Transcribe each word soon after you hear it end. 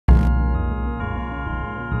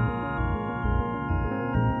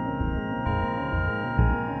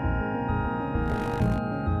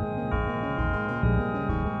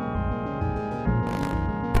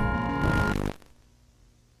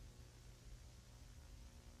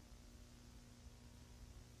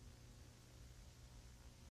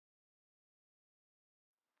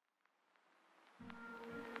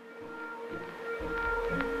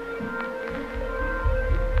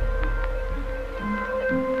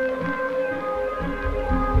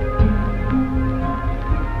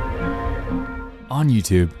On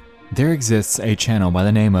YouTube, there exists a channel by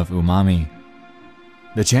the name of Umami.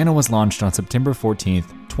 The channel was launched on September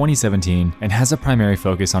 14th, 2017 and has a primary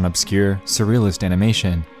focus on obscure, surrealist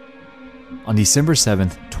animation. On December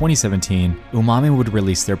 7th, 2017, Umami would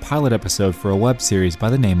release their pilot episode for a web series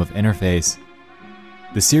by the name of Interface.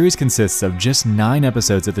 The series consists of just 9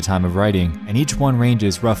 episodes at the time of writing, and each one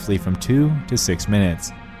ranges roughly from 2 to 6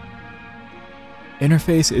 minutes.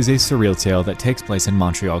 Interface is a surreal tale that takes place in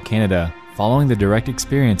Montreal, Canada, following the direct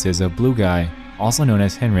experiences of Blue Guy, also known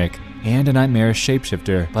as Henryk, and a nightmarish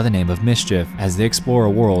shapeshifter by the name of Mischief as they explore a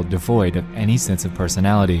world devoid of any sense of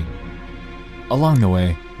personality. Along the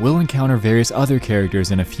way, we'll encounter various other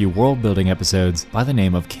characters in a few world-building episodes by the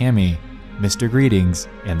name of Cammy, Mr. Greetings,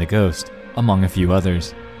 and the Ghost, among a few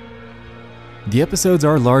others. The episodes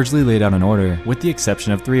are largely laid out in order, with the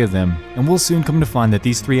exception of 3 of them, and we'll soon come to find that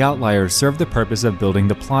these 3 outliers serve the purpose of building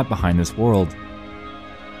the plot behind this world.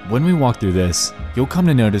 When we walk through this, you'll come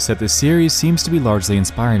to notice that the series seems to be largely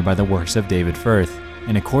inspired by the works of David Firth,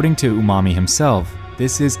 and according to Umami himself,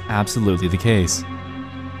 this is absolutely the case.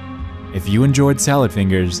 If you enjoyed Salad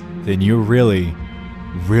Fingers, then you're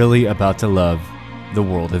really about to love the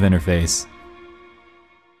world of Interface.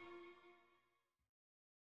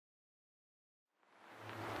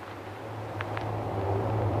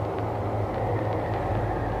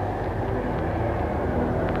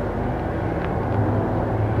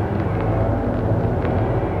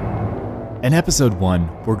 In episode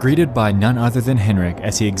 1, we're greeted by none other than Henryk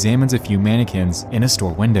as he examines a few mannequins in a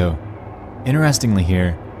store window. Interestingly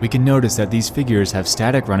here, we can notice that these figures have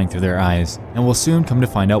static running through their eyes, and we'll soon come to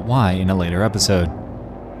find out why in a later episode.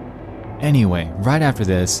 Anyway, right after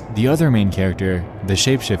this, the other main character, the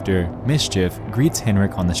shapeshifter, Mischief, greets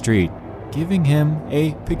Henryk on the street, giving him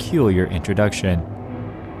a peculiar introduction.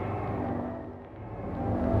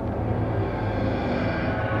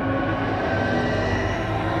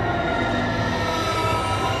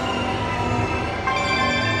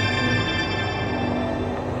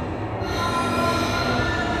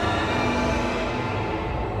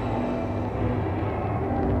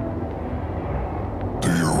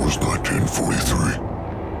 Was 1943.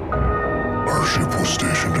 Our ship was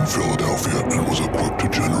stationed in Philadelphia and was equipped to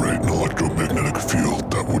generate an electromagnetic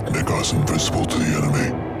field that would make us invisible to the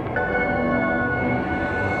enemy.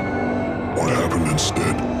 What happened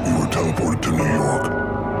instead? We were teleported to New York.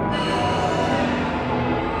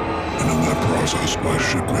 And in that process, my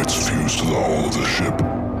shipmates fused to the hull of the ship,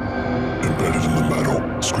 embedded in the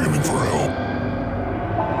metal, screaming for help.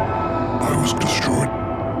 I was destroyed.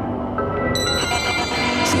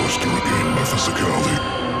 Forced to regain my physicality.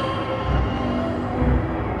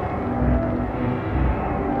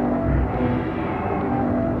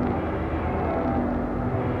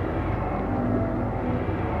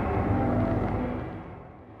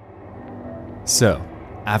 So,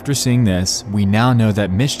 after seeing this, we now know that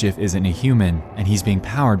Mischief isn't a human, and he's being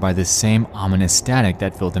powered by the same ominous static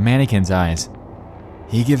that filled the mannequin's eyes.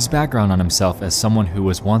 He gives background on himself as someone who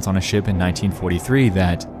was once on a ship in 1943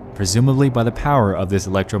 that, presumably by the power of this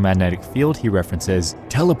electromagnetic field he references,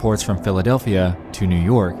 teleports from Philadelphia to New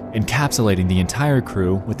York, encapsulating the entire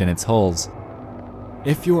crew within its hulls.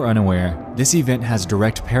 If you're unaware, this event has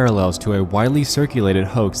direct parallels to a widely circulated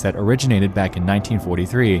hoax that originated back in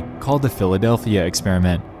 1943 called the Philadelphia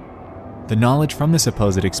experiment. The knowledge from the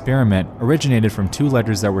supposed experiment originated from 2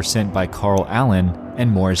 letters that were sent by Carl Allen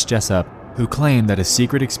and Morris Jessup, who claimed that a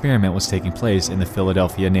secret experiment was taking place in the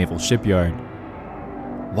Philadelphia Naval Shipyard.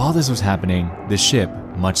 While this was happening, the ship,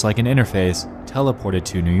 much like an interface, teleported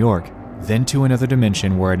to New York, then to another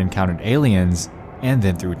dimension where it encountered aliens, and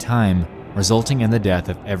then through time, resulting in the death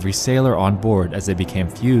of every sailor on board as they became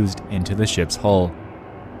fused into the ship's hull.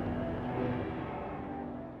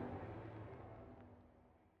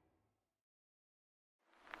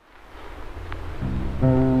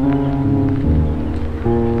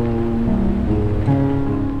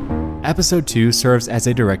 Episode 2 serves as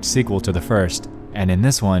a direct sequel to the first, and in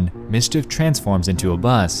this one, Mischief transforms into a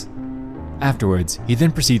bus. Afterwards, he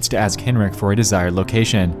then proceeds to ask Henryk for a desired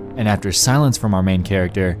location, and after silence from our main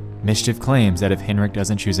character, Mischief claims that if Henryk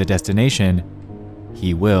doesn't choose a destination,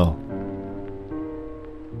 he will.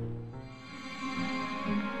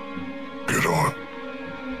 Get on.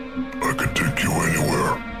 I can take you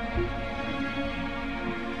anywhere.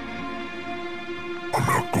 I'm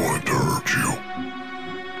not going to hurt you.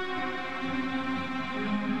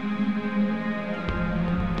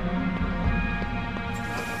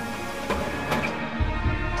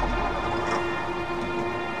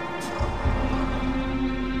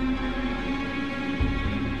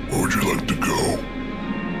 Where would you like to go?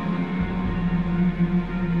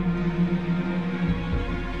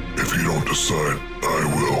 decide. I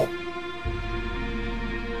will.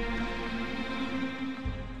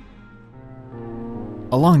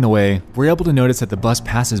 Along the way, we're able to notice that the bus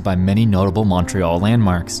passes by many notable Montreal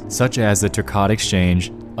landmarks, such as the Turcotte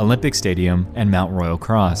Exchange, Olympic Stadium, and Mount Royal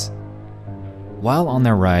Cross. While on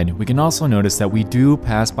their ride, we can also notice that we do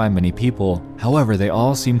pass by many people. However, they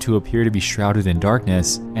all seem to appear to be shrouded in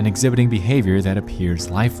darkness and exhibiting behavior that appears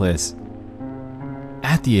lifeless.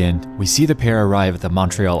 At the end, we see the pair arrive at the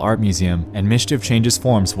Montreal Art Museum, and Mischief changes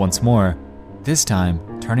forms once more, this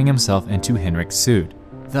time turning himself into Henryk's suit,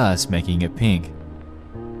 thus making it pink.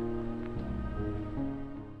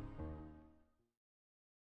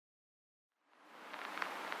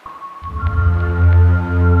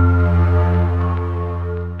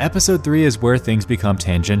 Episode 3 is where things become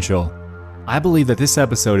tangential. I believe that this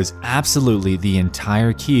episode is absolutely the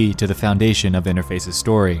entire key to the foundation of Interface's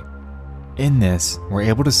story. In this, we're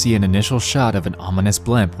able to see an initial shot of an ominous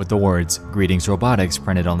blimp with the words "Greetings Robotics"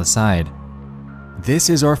 printed on the side. This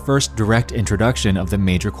is our first direct introduction of the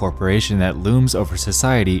major corporation that looms over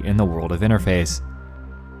society in the world of Interface.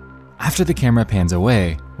 After the camera pans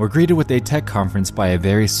away, we're greeted with a tech conference by a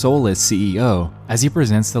very soulless CEO as he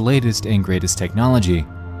presents the latest and greatest technology,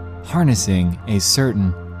 harnessing a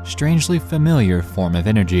certain, strangely familiar form of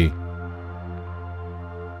energy.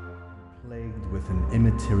 Plagued with an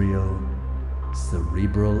immaterial,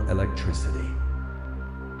 cerebral electricity.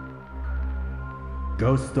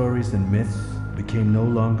 Ghost stories and myths became no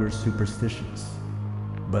longer superstitions,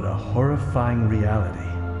 but a horrifying reality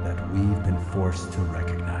that we've been forced to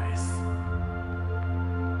recognize.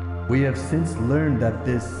 We have since learned that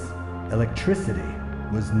this electricity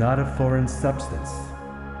was not a foreign substance.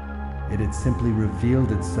 It had simply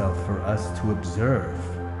revealed itself for us to observe,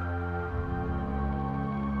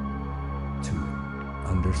 to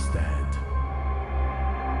understand.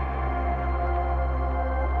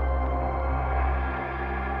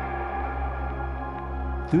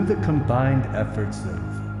 Through the combined efforts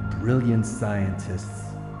of brilliant scientists,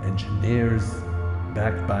 engineers,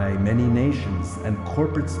 backed by many nations and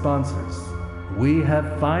corporate sponsors, we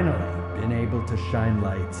have finally been able to shine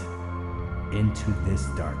light into this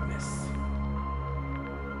darkness.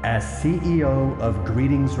 As CEO of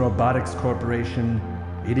Greetings Robotics Corporation,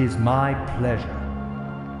 it is my pleasure,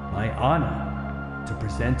 my honor, to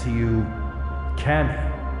present to you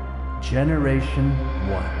Cami, Generation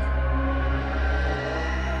 1.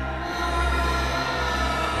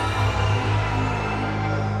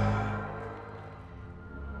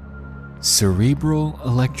 Cerebral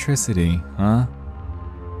electricity, huh?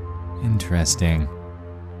 Interesting.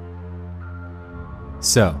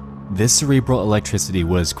 So, this cerebral electricity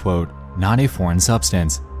was, quote, not a foreign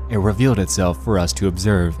substance. It revealed itself for us to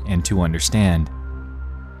observe and to understand.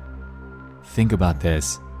 Think about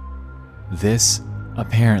this. This,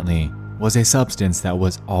 apparently, was a substance that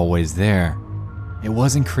was always there. It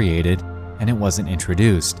wasn't created, and it wasn't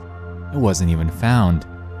introduced. It wasn't even found.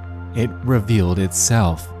 It revealed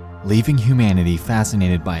itself, leaving humanity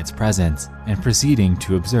fascinated by its presence and proceeding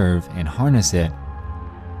to observe and harness it.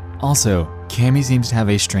 Also, Cami seems to have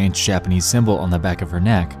a strange Japanese symbol on the back of her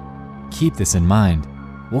neck. Keep this in mind.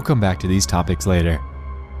 We'll come back to these topics later.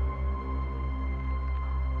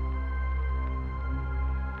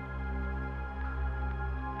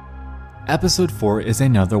 Episode 4 is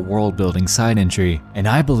another world-building side entry, and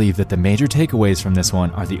I believe that the major takeaways from this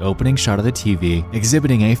one are the opening shot of the TV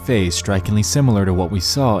exhibiting a face strikingly similar to what we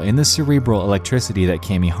saw in the cerebral electricity that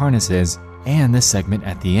Cami harnesses, and the segment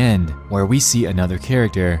at the end where we see another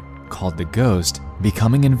character, called the Ghost,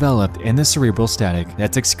 becoming enveloped in the cerebral static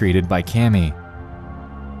that's excreted by Cami.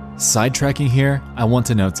 Sidetracking here, I want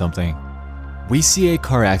to note something. We see a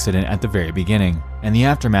car accident at the very beginning, and the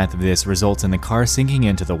aftermath of this results in the car sinking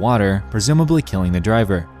into the water, presumably killing the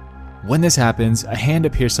driver. When this happens, a hand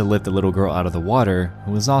appears to lift the little girl out of the water,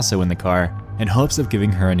 who was also in the car, in hopes of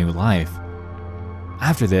giving her a new life.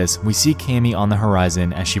 After this, we see Cami on the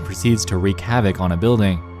horizon as she proceeds to wreak havoc on a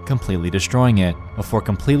building, completely destroying it, before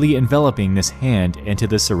completely enveloping this hand into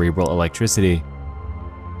the cerebral electricity.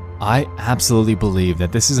 I absolutely believe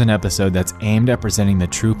that this is an episode that's aimed at presenting the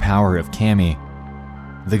true power of Cami.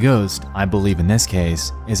 The Ghost, I believe in this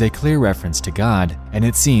case, is a clear reference to God, and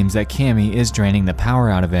it seems that Cami is draining the power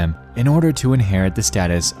out of him in order to inherit the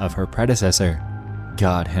status of her predecessor,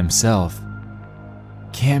 God himself.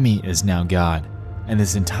 Cami is now God, and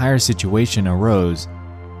this entire situation arose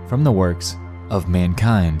from the works of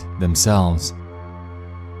mankind themselves.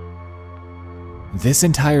 This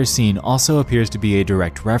entire scene also appears to be a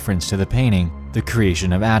direct reference to the painting, The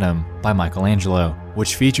Creation of Adam, by Michelangelo,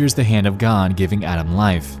 which features the hand of God giving Adam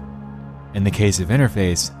life. In the case of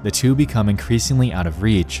Interface, the two become increasingly out of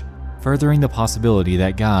reach. furthering the possibility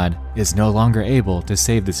that God is no longer able to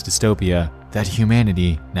save this dystopia that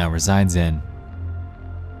humanity now resides in.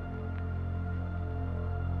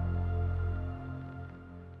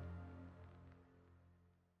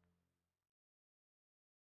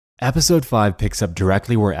 Episode 5 picks up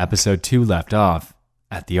directly where Episode 2 left off,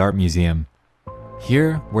 at the art museum.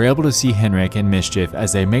 Here, we're able to see Henryk and Mischief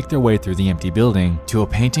as they make their way through the empty building to a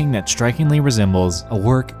painting that strikingly resembles a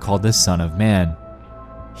work called the Son of Man.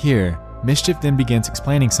 Here, Mischief then begins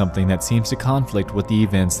explaining something that seems to conflict with the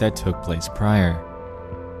events that took place prior.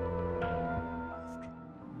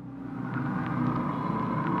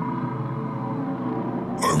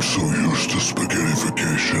 I'm so used to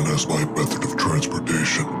spaghettification as my method of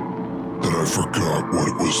transportation that I forgot what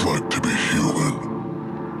it was like to be human.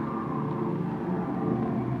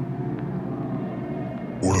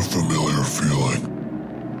 What a familiar feeling.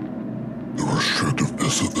 The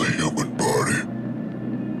restrictiveness of the human body.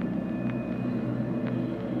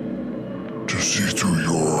 To see through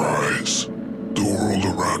your eyes, the world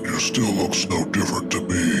around you still looks no different to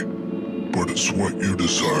me, but it's what you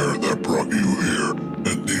desire that brought you here,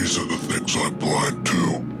 and these are the things I'm blind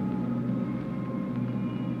to.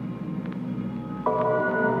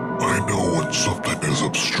 I know when something is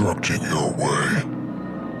obstructing your way.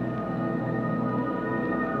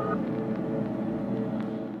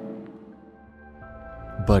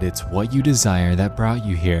 But it's what you desire that brought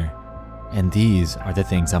you here, and these are the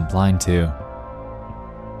things I'm blind to.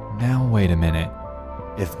 Now wait a minute.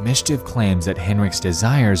 If Mischief claims that Henryk's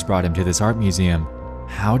desires brought him to this art museum,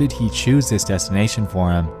 how did he choose this destination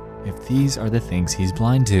for him if these are the things he's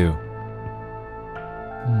blind to?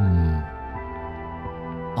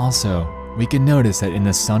 Also, we can notice that in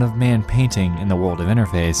the Son of Man painting in the World of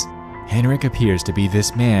Interface, Henryk appears to be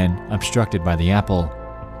this man obstructed by the apple.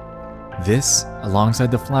 This,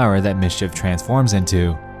 alongside the flower that Mischief transforms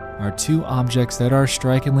into, are two objects that are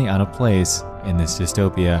strikingly out of place in this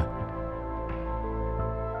dystopia.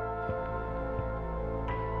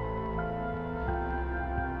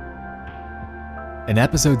 In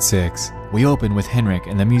episode 6, we open with Henryk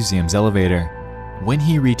in the museum's elevator. When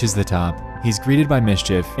he reaches the top, he's greeted by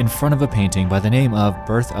Mischief in front of a painting by the name of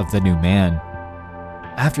Birth of the New Man.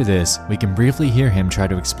 After this, we can briefly hear him try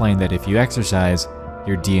to explain that if you exercise,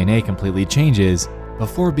 your DNA completely changes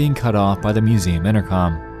before being cut off by the museum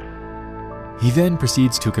intercom. He then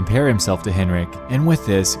proceeds to compare himself to Henryk, and with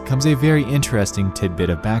this comes a very interesting tidbit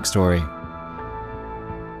of backstory.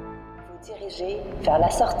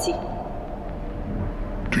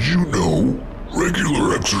 Did you know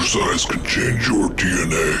regular exercise can change your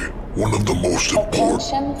DNA? One of the most important...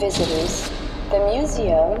 Attention visitors, the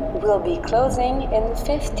museum will be closing in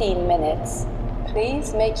 15 minutes.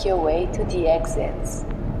 Please make your way to the exits.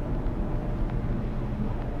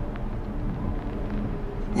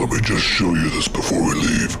 Let me just show you this before we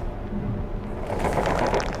leave.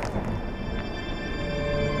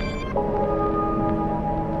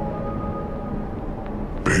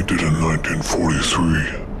 Painted in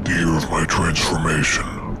 1943, the year of my transformation.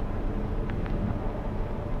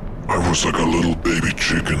 I was like a little baby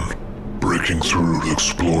chicken, breaking through to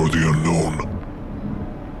explore the unknown.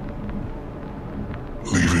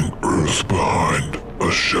 Leaving Earth behind,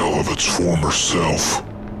 a shell of its former self.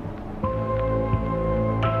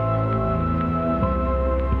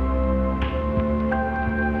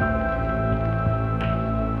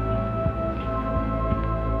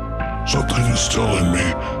 Something is telling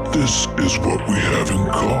me this is what we have in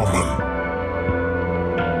common.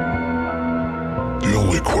 The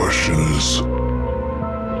only question is,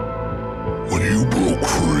 when you broke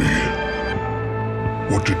free,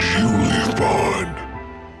 what did you leave behind?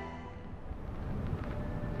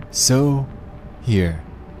 So, here,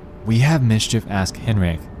 we have Mischief ask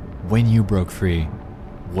Henryk, when you broke free,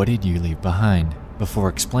 what did you leave behind? Before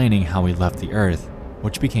explaining how he left the Earth,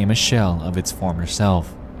 which became a shell of its former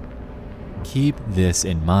self. Keep this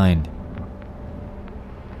in mind.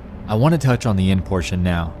 I want to touch on the end portion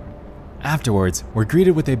now. Afterwards, we're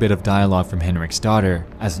greeted with a bit of dialogue from Henryk's daughter,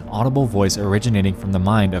 as an audible voice originating from the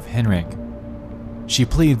mind of Henryk. She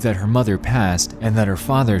pleads that her mother passed and that her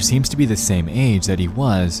father seems to be the same age that he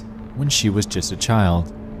was when she was just a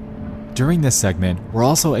child. During this segment, we're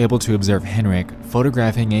also able to observe Henryk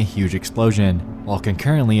photographing a huge explosion, while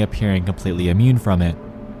concurrently appearing completely immune from it.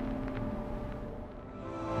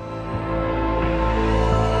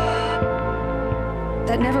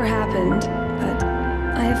 That never happened, but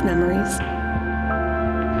I have memories.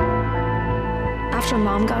 After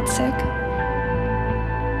Mom got sick,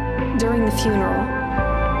 during the funeral,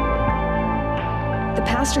 the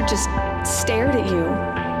pastor just stared at you.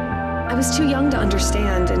 I was too young to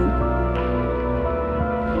understand, and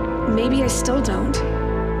maybe I still don't.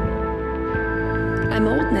 I'm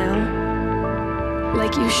old now,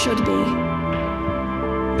 like you should be.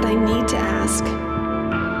 But I need to ask.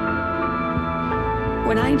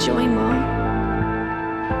 When I join Mom,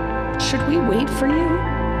 should we wait for you?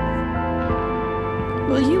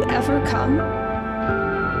 Will you ever come?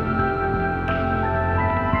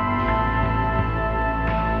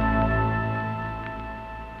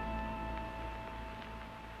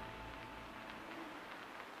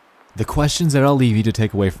 The questions that I'll leave you to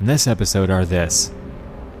take away from this episode are this.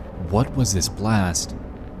 What was this blast?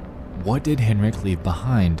 What did Henryk leave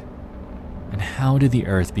behind? And how did the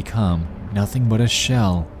Earth become nothing but a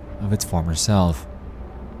shell of its former self?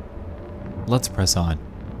 Let's press on.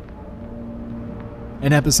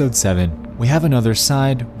 In episode 7, we have another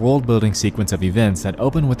side, world-building sequence of events that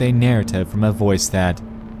open with a narrative from a voice that,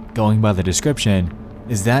 going by the description,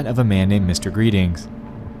 is that of a man named Mr. Greetings.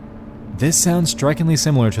 This sounds strikingly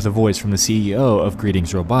similar to the voice from the CEO of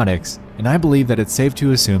Greetings Robotics, and I believe that it's safe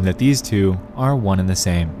to assume that these two are one and the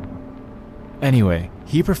same. Anyway,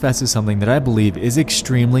 he professes something that I believe is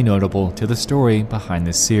extremely notable to the story behind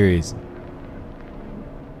this series.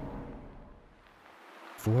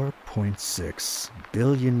 4.6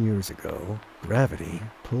 billion years ago, gravity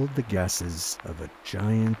pulled the gases of a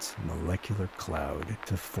giant molecular cloud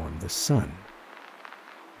to form the sun.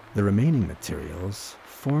 The remaining materials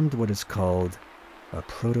formed what is called a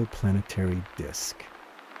protoplanetary disk.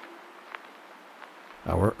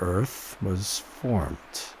 Our Earth was formed.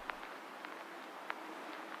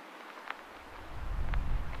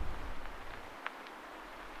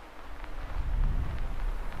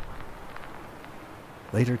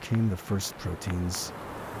 Later came the first proteins,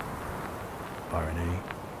 RNA,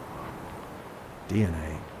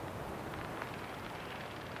 DNA,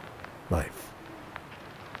 life.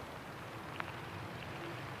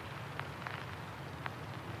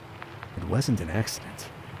 It wasn't an accident.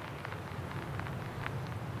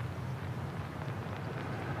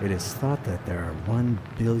 It is thought that there are 1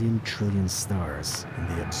 billion trillion stars in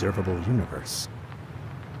the observable universe.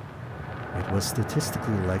 It was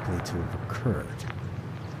statistically likely to have occurred.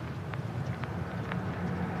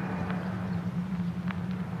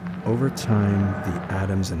 Over time, the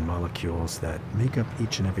atoms and molecules that make up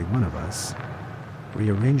each and every one of us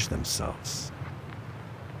rearrange themselves.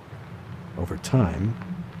 Over time,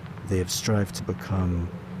 they have strived to become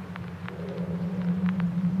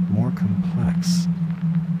more complex.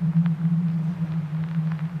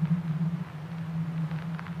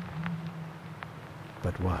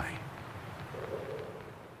 But why?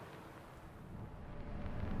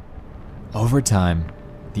 Over time,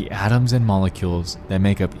 the atoms and molecules that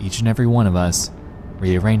make up each and every one of us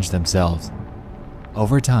rearrange themselves.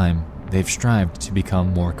 Over time, they've strived to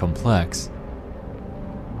become more complex.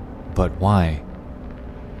 But why?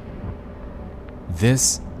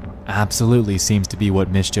 This absolutely seems to be what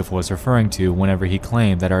Mischief was referring to whenever he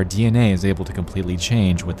claimed that our DNA is able to completely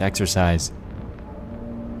change with exercise.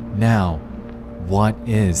 Now, what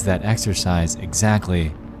is that exercise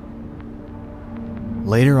exactly?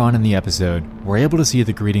 Later on in the episode, we're able to see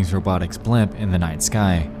the Greetings Robotics blimp in the night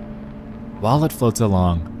sky. While it floats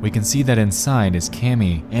along, we can see that inside is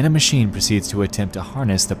Cammy, and a machine proceeds to attempt to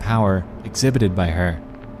harness the power exhibited by her.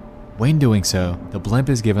 When doing so, the blimp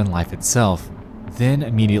is given life itself, then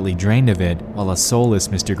immediately drained of it while a soulless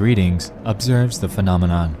Mr. Greetings observes the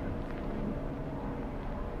phenomenon.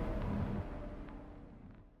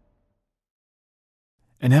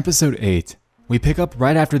 In episode 8, we pick up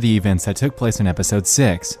right after the events that took place in episode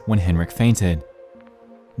 6 when Henryk fainted.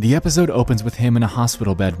 The episode opens with him in a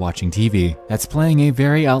hospital bed watching TV that's playing a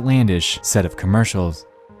very outlandish set of commercials.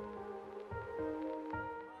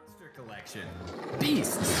 Monster collection.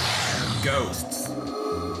 Beasts. Ghosts.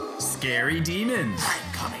 Scary demons.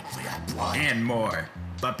 I'm coming for your blood. And more.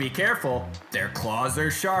 But be careful, their claws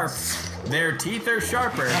are sharp, their teeth are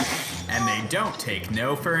sharper, and they don't take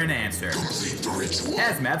no for an answer.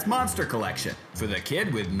 Hazmat's Monster Collection, for the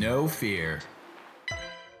kid with no fear.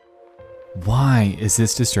 Why is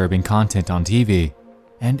this disturbing content on TV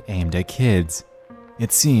and aimed at kids?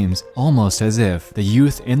 It seems almost as if the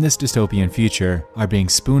youth in this dystopian future are being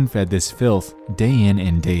spoon-fed this filth day in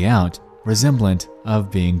and day out, resemblant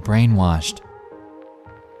of being brainwashed.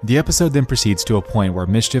 The episode then proceeds to a point where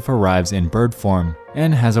Mischief arrives in bird form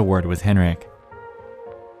and has a word with Henryk.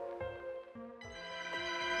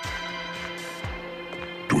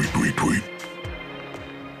 Tweet, tweet, tweet.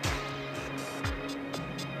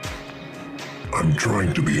 I'm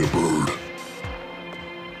trying to be a bird.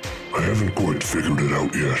 I haven't quite figured it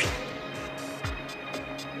out yet.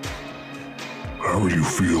 How are you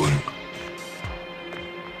feeling?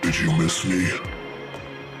 Did you miss me?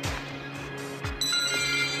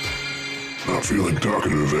 Not feeling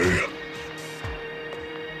talkative, eh?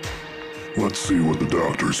 Let's see what the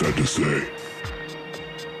doctors had to say.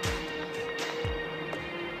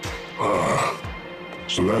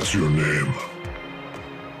 So that's your name.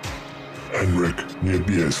 Henryk and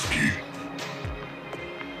Mischief.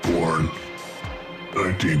 Born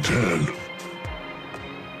 1910.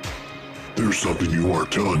 There's something you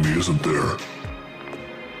aren't telling me, isn't there?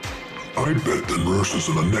 I bet the nurses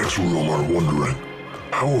in the next room are wondering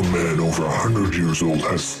how a man over 100 years old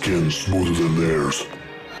has skin smoother than theirs.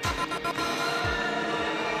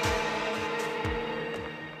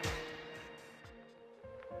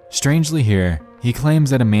 Strangely here, he claims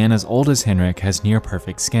that a man as old as Henryk has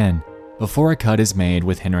near-perfect skin, before a cut is made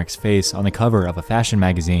with Henryk's face on the cover of a fashion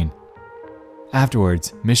magazine.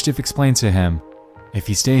 Afterwards, Mischief explains to him, if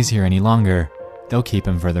he stays here any longer, they'll keep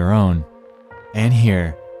him for their own. And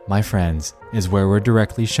here, my friends, is where we're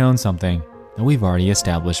directly shown something that we've already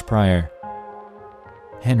established prior.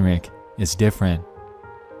 Henryk is different.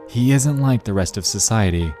 He isn't like the rest of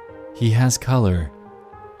society. He has color,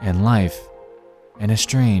 and life, and a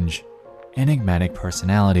strange, enigmatic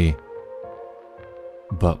personality.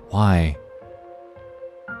 But why?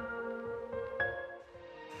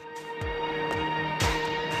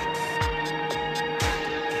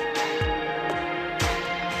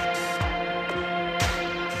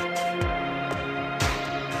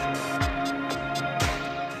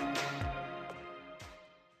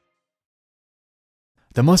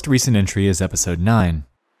 The most recent entry is episode 9.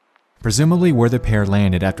 Presumably where the pair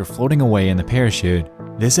landed after floating away in the parachute,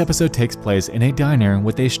 this episode takes place in a diner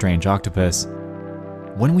with a strange octopus.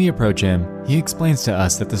 When we approach him, he explains to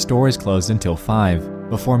us that the store is closed until 5,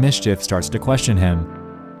 before Mischief starts to question him,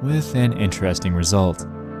 with an interesting result.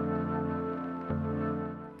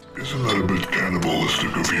 Isn't that a bit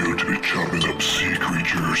cannibalistic of you to be chopping up sea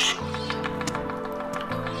creatures?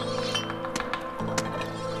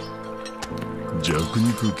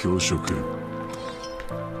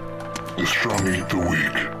 The strong eat the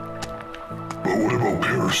weak. But what about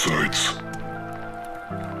parasites?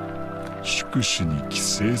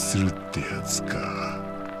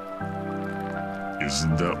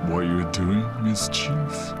 Isn't that what you're doing,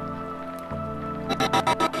 Mischief?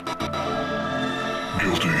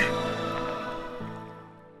 Guilty.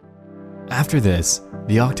 After this,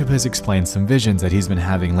 the octopus explains some visions that he's been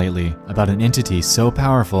having lately about an entity so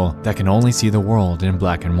powerful that can only see the world in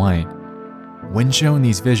black and white. When shown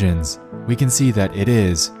these visions, we can see that it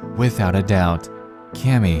is, without a doubt,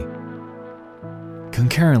 Cammy.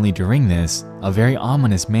 Concurrently during this, a very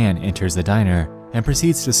ominous man enters the diner and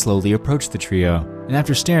proceeds to slowly approach the trio, and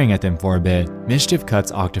after staring at them for a bit, Mischief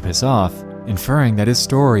cuts Octopus off, inferring that his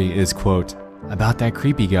story is, quote, about that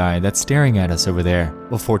creepy guy that's staring at us over there,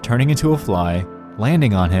 before turning into a fly,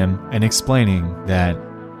 landing on him, and explaining that,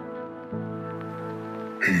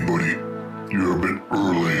 Hey buddy, you're a bit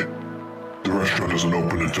early. The restaurant isn't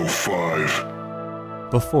open until 5.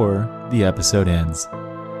 before the episode ends.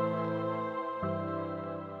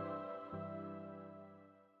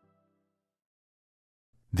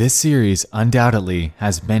 This series undoubtedly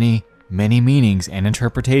has many meanings and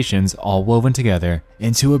interpretations all woven together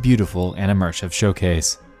into a beautiful and immersive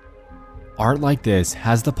showcase. Art like this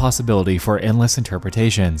has the possibility for endless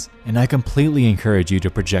interpretations, and I completely encourage you to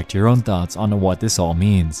project your own thoughts onto what this all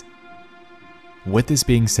means. With this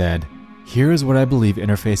being said, here is what I believe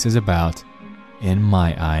Interface is about, in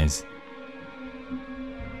my eyes.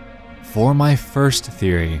 For my first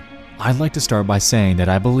theory, I'd like to start by saying that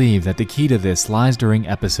I believe that the key to this lies during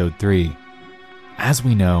episode 3. As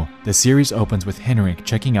we know, the series opens with Henryk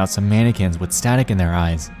checking out some mannequins with static in their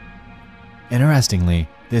eyes. Interestingly,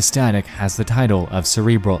 this static has the title of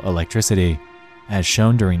cerebral electricity, as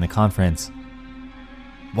shown during the conference.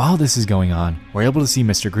 While this is going on, we're able to see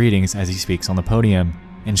Mr. Greetings as he speaks on the podium,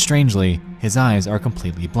 and strangely, his eyes are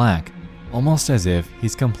completely black, almost as if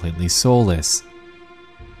he's completely soulless.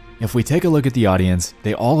 If we take a look at the audience,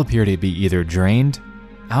 they all appear to be either drained,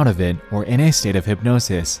 out of it, or in a state of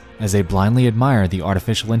hypnosis, as they blindly admire the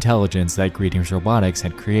artificial intelligence that Greetings Robotics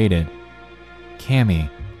had created. Cammy,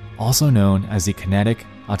 also known as the Kinetic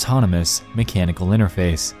Autonomous Mechanical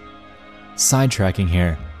Interface. Sidetracking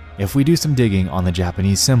here, if we do some digging on the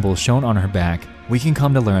Japanese symbol shown on her back, we can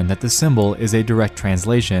come to learn that the symbol is a direct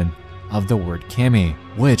translation of the word Kami,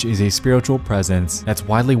 which is a spiritual presence that's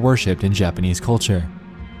widely worshipped in Japanese culture.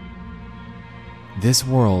 This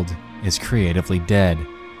world is creatively dead.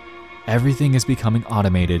 Everything is becoming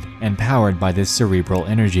automated and powered by this cerebral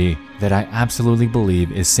energy that I absolutely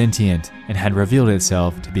believe is sentient and had revealed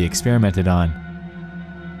itself to be experimented on.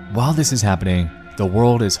 While this is happening, the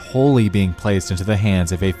world is wholly being placed into the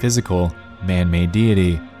hands of a physical, man-made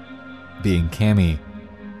deity. being Cammy.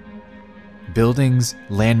 Buildings,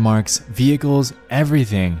 landmarks, vehicles,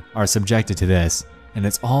 everything are subjected to this, and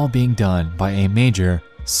it's all being done by a major,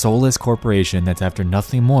 soulless corporation that's after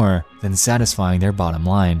nothing more than satisfying their bottom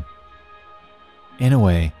line. In a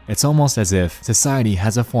way, it's almost as if society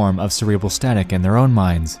has a form of cerebral static in their own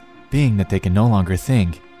minds, being that they can no longer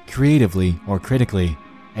think creatively or critically,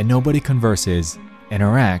 and nobody converses,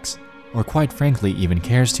 interacts, or quite frankly even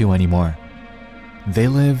cares to anymore. They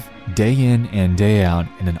live day in and day out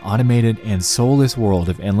in an automated and soulless world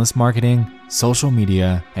of endless marketing, social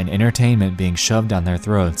media, and entertainment being shoved down their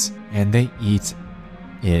throats, and they eat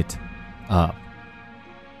it up.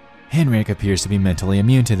 Henryk appears to be mentally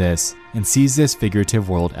immune to this and sees this figurative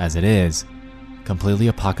world as it is, completely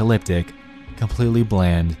apocalyptic, completely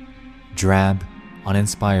bland, drab,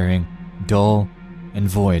 uninspiring, dull, and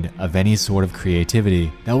void of any sort of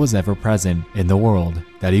creativity that was ever present in the world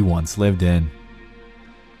that he once lived in.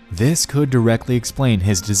 This could directly explain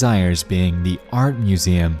his desires being the art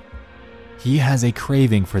museum. He has a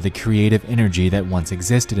craving for the creative energy that once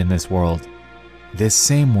existed in this world, this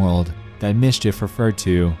same world that Mischief referred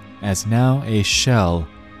to as now a shell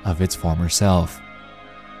of its former self.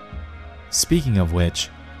 Speaking of which,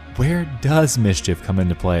 where does Mischief come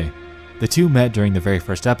into play? The two met during the very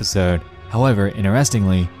first episode. However,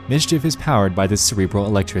 interestingly, Mischief is powered by the cerebral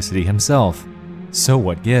electricity himself. So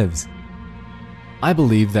what gives? I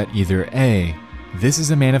believe that either A, this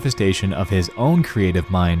is a manifestation of his own creative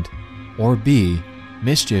mind, or B,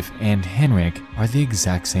 Mischief and Henryk are the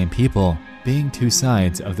exact same people, being two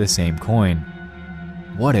sides of the same coin.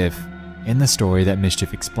 What if, in the story that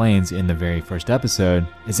Mischief explains in the very first episode,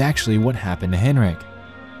 is actually what happened to Henryk?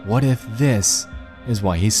 What if this is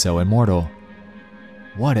why he's so immortal?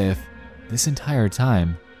 What if, this entire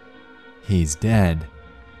time, he's dead?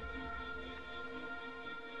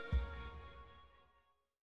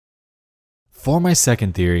 For my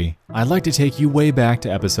second theory, I'd like to take you way back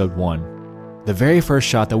to episode 1. The very first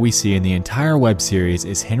shot that we see in the entire web series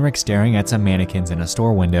is Henryk staring at some mannequins in a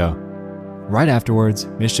store window. Right afterwards,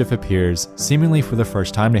 Mischief appears, seemingly for the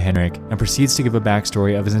first time to Henryk, and proceeds to give a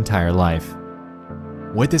backstory of his entire life.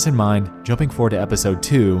 With this in mind, jumping forward to episode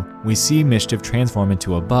 2, we see Mischief transform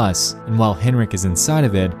into a bus, and while Henryk is inside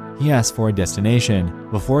of it, he asks for a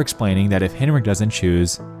destination, before explaining that if Henryk doesn't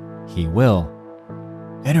choose, he will.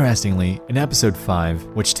 Interestingly, in episode 5,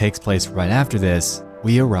 which takes place right after this,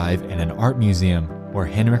 we arrive in an art museum, where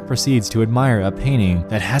Henryk proceeds to admire a painting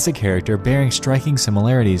that has a character bearing striking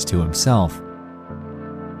similarities to himself.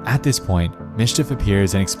 At this point, Mischief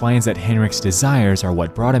appears and explains that Henryk's desires are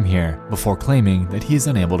what brought him here, before claiming that he is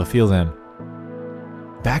unable to feel them.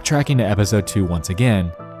 Backtracking to episode 2 once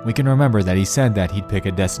again, we can remember that he said that he'd pick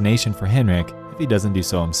a destination for Henryk if he doesn't do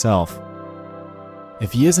so himself.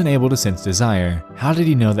 If he isn't able to sense desire, how did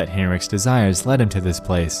he know that Henryk's desires led him to this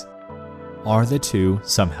place? Are the two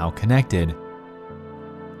somehow connected?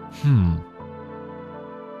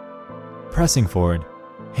 Pressing forward,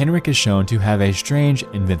 Henryk is shown to have a strange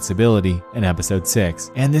invincibility in episode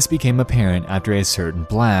 6, and this became apparent after a certain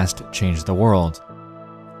blast changed the world.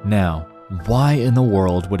 Now, why in the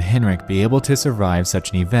world would Henryk be able to survive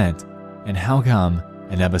such an event, and how come,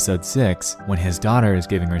 in episode 6, when his daughter is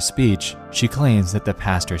giving her speech, she claims that the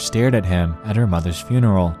pastor stared at him at her mother's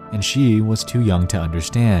funeral, and she was too young to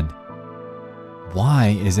understand?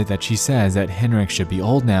 Why is it that she says that Henryk should be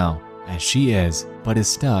old now, as she is, but is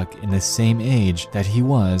stuck in the same age that he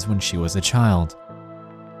was when she was a child?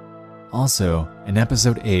 Also, in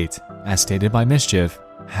episode 8, as stated by Mischief,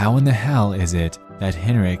 how in the hell is it that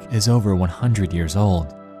Henryk is over 100 years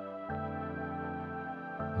old?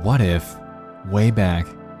 What if, way back,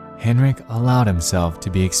 Henryk allowed himself to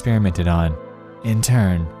be experimented on, in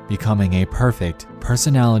turn becoming a perfect,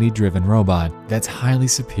 personality-driven robot that's highly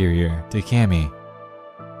superior to Cammy?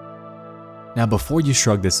 Now before you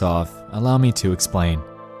shrug this off, allow me to explain.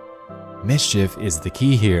 Mischief is the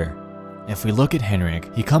key here. If we look at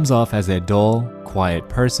Henryk, he comes off as a dull, quiet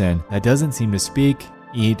person that doesn't seem to speak,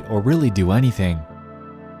 eat, or really do anything.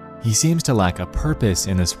 He seems to lack a purpose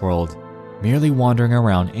in this world, merely wandering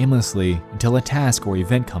around aimlessly until a task or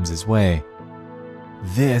event comes his way.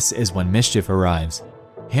 This is when Mischief arrives.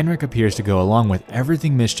 Henryk appears to go along with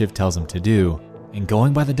everything Mischief tells him to do, and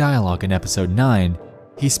going by the dialogue in episode 9,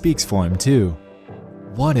 he speaks for him too.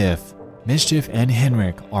 What if Mischief and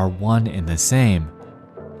Henryk are one and the same?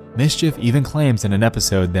 Mischief even claims in an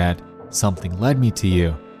episode that something led me to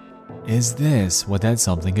you. Is this what that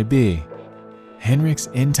something could be? Henryk's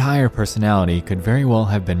entire personality could very well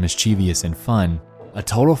have been mischievous and fun, a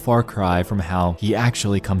total far cry from how he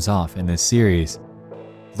actually comes off in this series.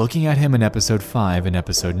 Looking at him in episode 5 and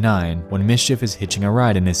episode 9, when Mischief is hitching a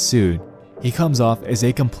ride in his suit, he comes off as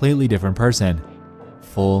a completely different person,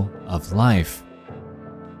 full of life.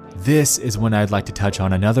 This is when I'd like to touch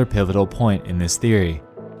on another pivotal point in this theory,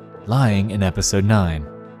 lying in episode 9.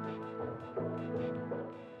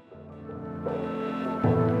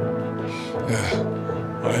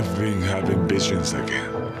 I've been having visions again.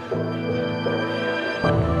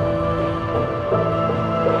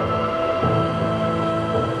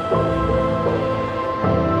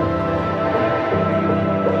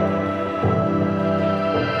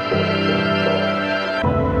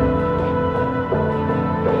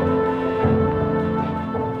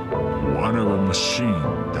 One of a machine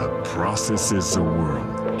that processes the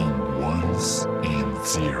world in ones and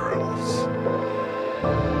zeros.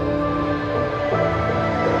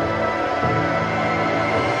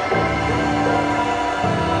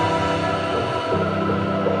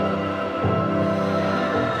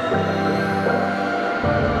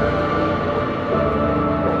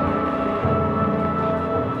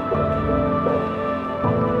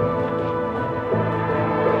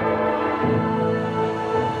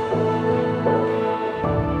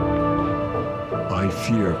 I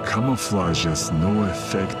fear camouflage has no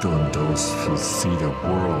effect on those who see the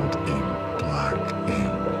world in black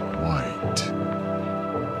and white.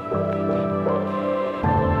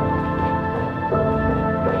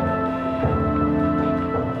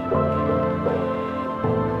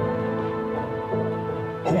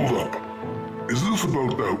 Hold up. Is this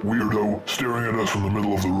about that weirdo staring at us from the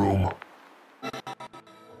middle of the room?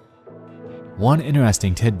 One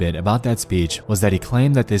interesting tidbit about that speech was that he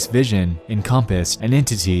claimed that this vision encompassed an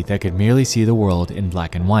entity that could merely see the world in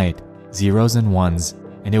black and white, zeros and ones,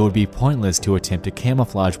 and it would be pointless to attempt to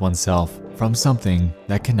camouflage oneself from something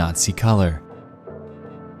that cannot see color.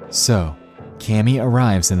 So, Cammy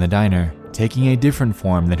arrives in the diner, taking a different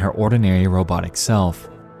form than her ordinary robotic self.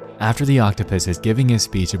 After the octopus is giving his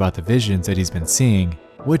speech about the visions that he's been seeing,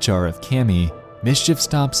 which are of Cammy, Mischief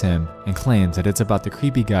stops him and claims that it's about the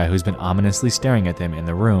creepy guy who's been ominously staring at them in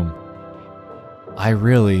the room. I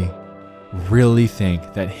really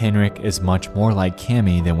think that Henryk is much more like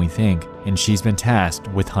Cammy than we think, and she's been tasked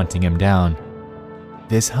with hunting him down.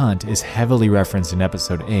 This hunt is heavily referenced in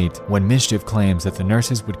episode 8 when Mischief claims that the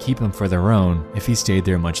nurses would keep him for their own if he stayed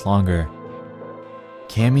there much longer.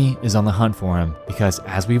 Cammy is on the hunt for him because,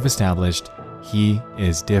 as we've established, he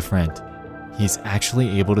is different. He's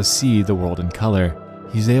actually able to see the world in color,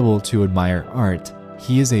 he's able to admire art,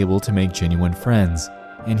 he is able to make genuine friends,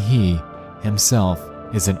 and he, himself,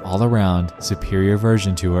 is an all-around superior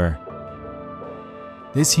version to her.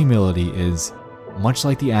 This humility is, much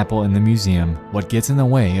like the apple in the museum, what gets in the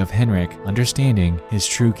way of Henryk understanding his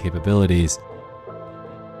true capabilities.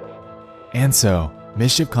 And so,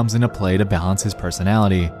 Mischief comes into play to balance his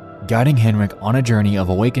personality, guiding Henryk on a journey of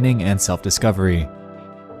awakening and self-discovery,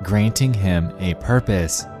 granting him a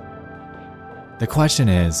purpose. The question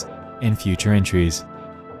is, in future entries,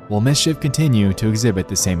 will Mischief continue to exhibit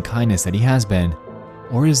the same kindness that he has been,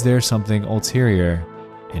 or is there something ulterior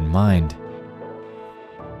in mind?